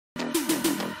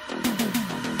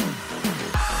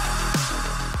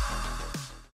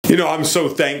You know, I'm so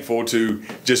thankful to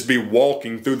just be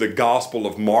walking through the Gospel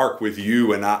of Mark with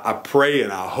you, and I pray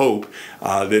and I hope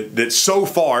that so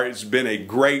far it's been a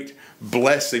great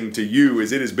blessing to you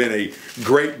as it has been a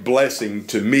great blessing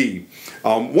to me.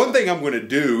 One thing I'm going to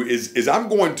do is I'm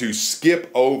going to skip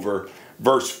over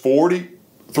verse 40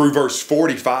 through verse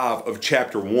 45 of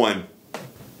chapter 1.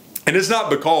 And it's not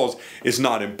because it's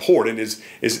not important.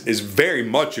 It's very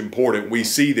much important. We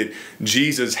see that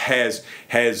Jesus has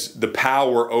the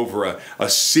power over a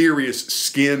serious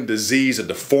skin disease, a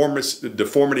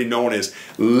deformity known as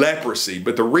leprosy.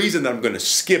 But the reason that I'm going to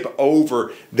skip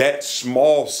over that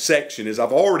small section is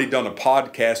I've already done a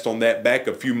podcast on that back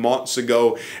a few months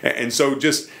ago. And so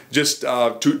just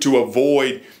to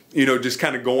avoid just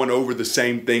kind of going over the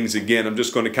same things again, I'm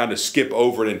just going to kind of skip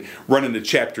over it and run into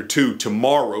chapter 2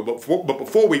 tomorrow. But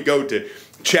before we go to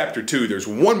chapter 2, there's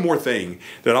one more thing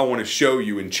that I want to show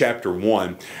you in chapter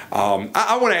 1.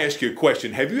 I want to ask you a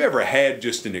question. Have you ever had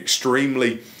just an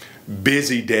extremely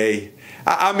busy day?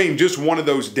 I mean, just one of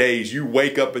those days you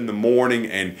wake up in the morning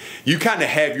and you kind of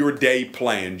have your day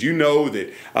planned. You know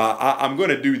that I'm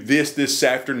going to do this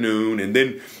afternoon, and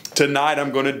then tonight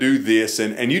I'm going to do this,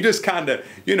 and you just kind of,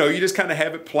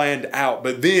 have it planned out.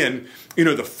 But then,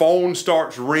 the phone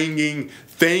starts ringing,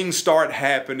 things start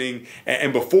happening,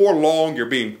 and before long you're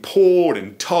being pulled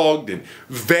and tugged in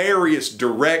various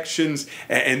directions,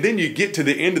 and then you get to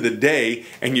the end of the day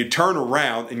and you turn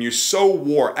around and you're so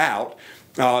wore out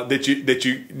that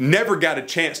you never got a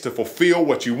chance to fulfill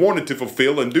what you wanted to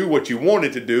fulfill and do what you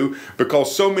wanted to do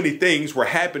because so many things were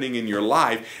happening in your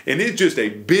life, and it's just a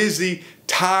busy,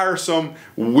 tiresome,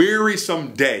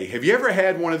 wearisome day. Have you ever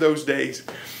had one of those days?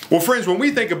 Well, friends, when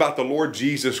we think about the Lord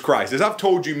Jesus Christ, as I've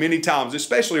told you many times,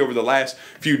 especially over the last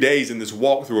few days in this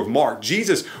walkthrough of Mark,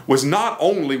 Jesus was not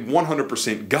only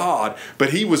 100% God, but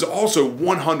he was also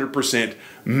 100%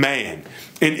 man.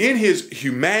 And in his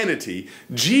humanity,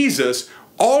 Jesus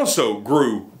also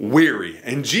grew weary,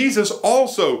 and Jesus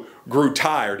also grew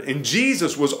tired, and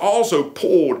Jesus was also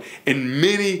pulled in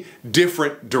many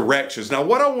different directions. Now,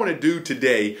 what I want to do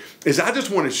today is I just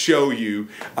want to show you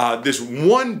this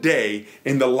one day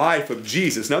in the life of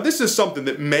Jesus. Now, this is something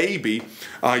that maybe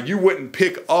you wouldn't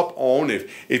pick up on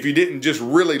if you didn't just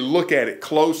really look at it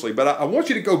closely, but I want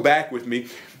you to go back with me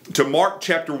to Mark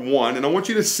chapter 1, and I want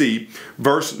you to see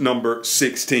verse number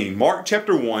 16. Mark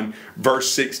chapter 1,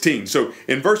 verse 16. So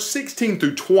in verse 16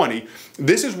 through 20,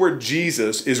 this is where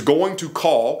Jesus is going to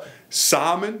call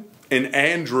Simon and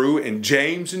Andrew and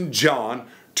James and John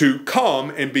to come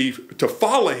and to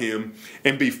follow him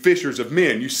and be fishers of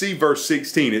men. You see verse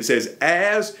 16, it says,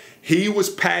 as he was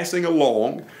passing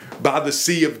along by the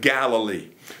Sea of Galilee.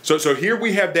 So here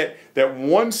we have that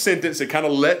one sentence that kind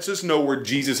of lets us know where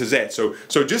Jesus is at. So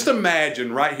just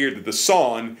imagine right here that the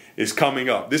sun is coming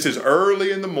up. This is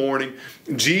early in the morning.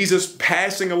 Jesus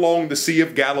passing along the Sea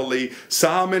of Galilee.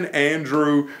 Simon,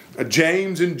 Andrew,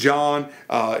 James, and John.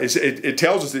 It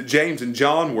tells us that James and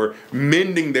John were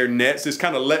mending their nets. This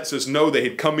kind of lets us know they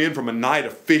had come in from a night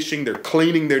of fishing. They're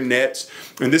cleaning their nets.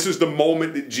 And this is the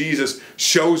moment that Jesus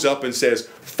shows up and says,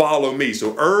 follow me.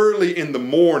 So early in the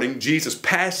morning, Jesus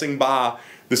passing by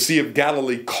the Sea of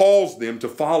Galilee calls them to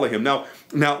follow him. Now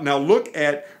look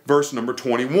at verse number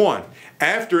 21.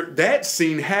 After that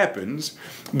scene happens,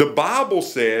 the Bible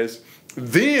says,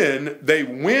 then they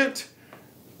went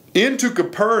into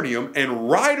Capernaum, and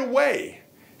right away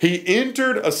he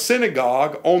entered a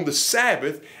synagogue on the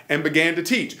Sabbath and began to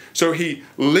teach. So he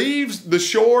leaves the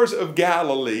shores of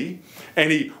Galilee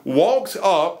and he walks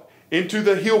up into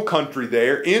the hill country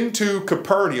there, into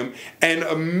Capernaum, and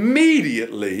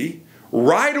immediately,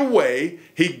 right away,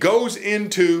 he goes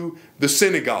into the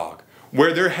synagogue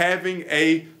where they're having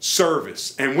a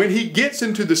service. And when he gets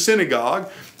into the synagogue,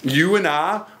 you and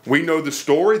I, we know the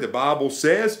story. The Bible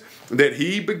says that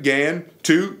he began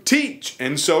to teach.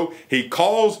 And so he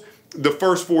calls the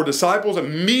first 4 disciples,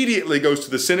 immediately goes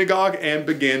to the synagogue and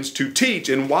begins to teach.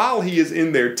 And while he is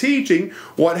in there teaching,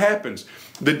 what happens?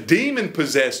 The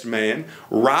demon-possessed man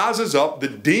rises up, the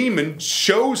demon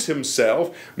shows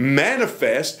himself,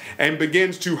 manifests, and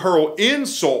begins to hurl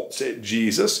insults at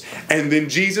Jesus. And then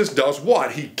Jesus does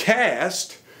what? He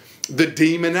casts the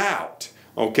demon out.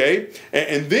 Okay?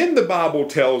 And then the Bible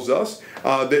tells us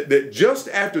that just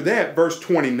after that, verse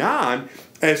 29,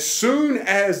 as soon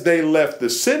as they left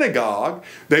the synagogue,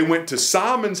 they went to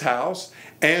Simon's house,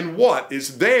 And what? It's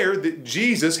there that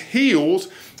Jesus heals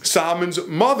Simon's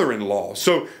mother-in-law.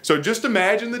 So just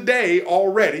imagine the day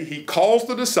already. He calls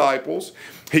the disciples.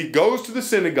 He goes to the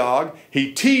synagogue.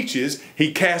 He teaches.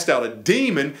 He casts out a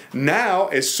demon. Now,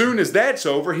 as soon as that's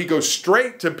over, he goes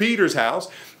straight to Peter's house.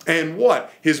 And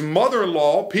what? His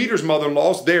mother-in-law, Peter's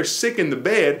mother-in-law's there sick in the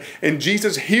bed, and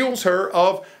Jesus heals her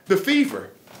of the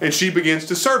fever. And she begins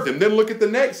to serve them. Then look at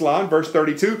the next line, verse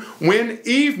 32. When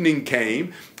evening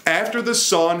came, after the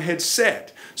sun had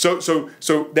set. So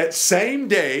that same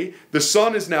day, the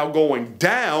sun is now going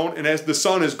down, and as the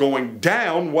sun is going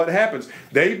down, what happens?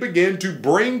 They begin to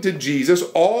bring to Jesus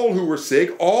all who were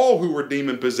sick, all who were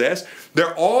demon-possessed.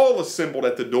 They're all assembled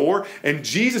at the door, and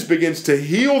Jesus begins to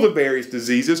heal the various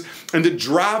diseases and to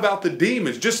drive out the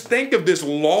demons. Just think of this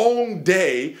long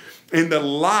day in the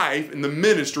life and the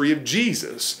ministry of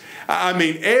Jesus. I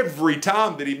mean, every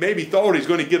time that he maybe thought he's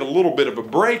going to get a little bit of a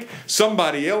break,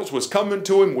 somebody else was coming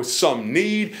to him with some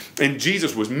need, and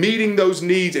Jesus was meeting those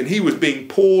needs, and he was being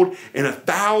pulled in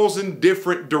 1,000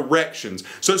 different directions.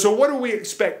 So what do we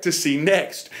expect to see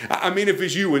next? I mean, if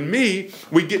it's you and me,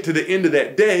 we get to the end of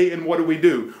that day, and what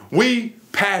do? We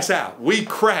pass out. We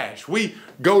crash. We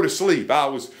go to sleep. I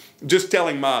was just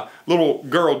telling my little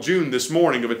girl June this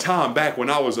morning of a time back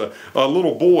when I was a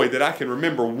little boy that I can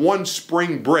remember one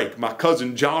spring break. My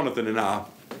cousin Jonathan and I,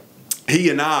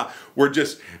 he and I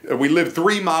we lived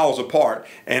 3 miles apart,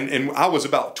 and I was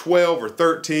about 12 or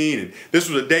 13, and this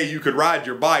was a day you could ride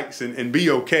your bikes and be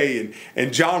okay,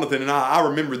 and Jonathan and I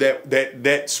remember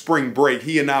that spring break,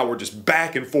 he and I were just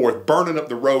back and forth, burning up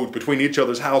the roads between each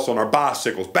other's house on our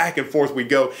bicycles. Back and forth we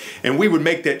go, and we would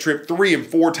make that trip 3 and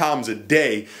 4 times a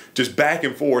day, just back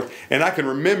and forth. And I can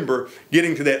remember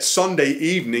getting to that Sunday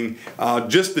evening,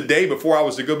 just the day before I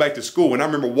was to go back to school, and I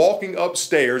remember walking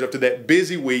upstairs after that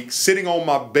busy week, sitting on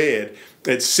my bed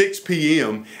at 6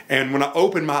 p.m. and when I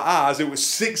opened my eyes, it was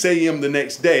 6 a.m. the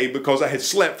next day because I had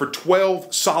slept for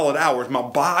 12 solid hours. My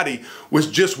body was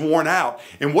just worn out.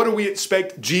 And what do we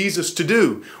expect Jesus to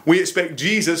do? We expect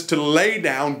Jesus to lay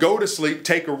down, go to sleep,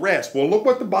 take a rest. Well, look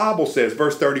what the Bible says,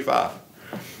 verse 35.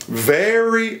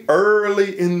 Very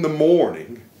early in the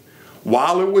morning,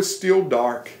 while it was still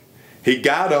dark, he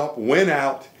got up, went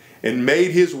out, and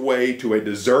made his way to a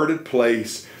deserted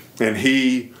place, and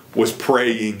he was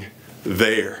praying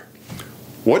there.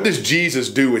 What does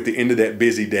Jesus do at the end of that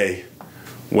busy day?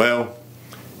 Well,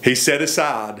 he set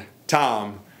aside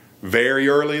time very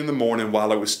early in the morning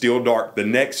while it was still dark the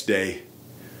next day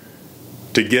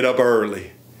to get up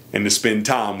early and to spend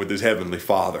time with his heavenly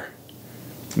Father.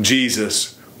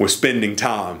 Jesus was spending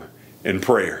time in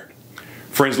prayer.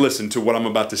 Friends, listen to what I'm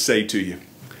about to say to you.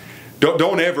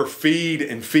 Don't ever feed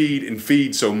and feed and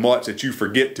feed so much that you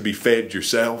forget to be fed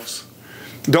yourselves.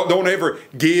 Don't ever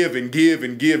give and give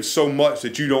and give so much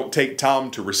that you don't take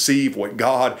time to receive what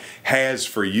God has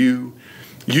for you.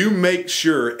 You make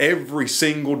sure every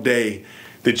single day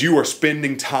that you are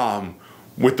spending time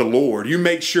with the Lord. You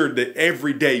make sure that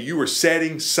every day you are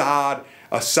setting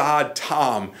aside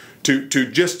time to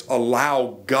just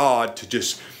allow God to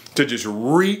just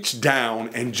reach down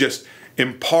and just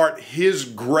impart His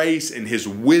grace and His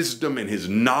wisdom and His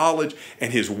knowledge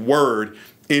and His word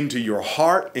into your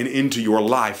heart and into your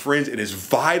life. Friends, it is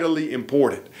vitally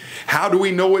important. How do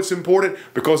we know it's important?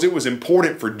 Because it was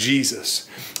important for Jesus.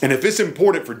 And if it's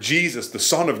important for Jesus, the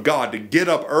Son of God, to get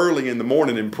up early in the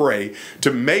morning and pray,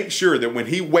 to make sure that when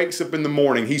He wakes up in the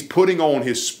morning, He's putting on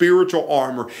His spiritual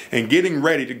armor and getting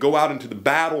ready to go out into the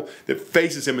battle that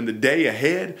faces Him in the day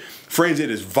ahead, friends, it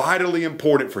is vitally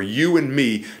important for you and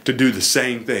me to do the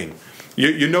same thing.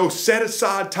 You know, set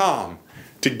aside time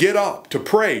to get up, to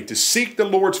pray, to seek the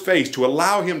Lord's face, to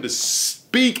allow Him to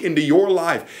speak into your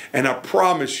life. And I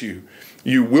promise you,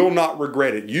 you will not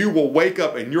regret it. You will wake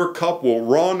up and your cup will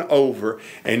run over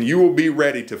and you will be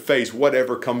ready to face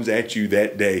whatever comes at you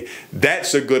that day.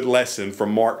 That's a good lesson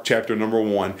from Mark chapter number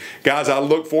 1. Guys, I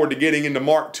look forward to getting into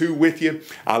Mark 2 with you.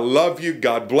 I love you.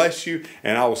 God bless you.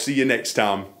 And I will see you next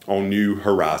time on New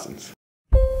Horizons.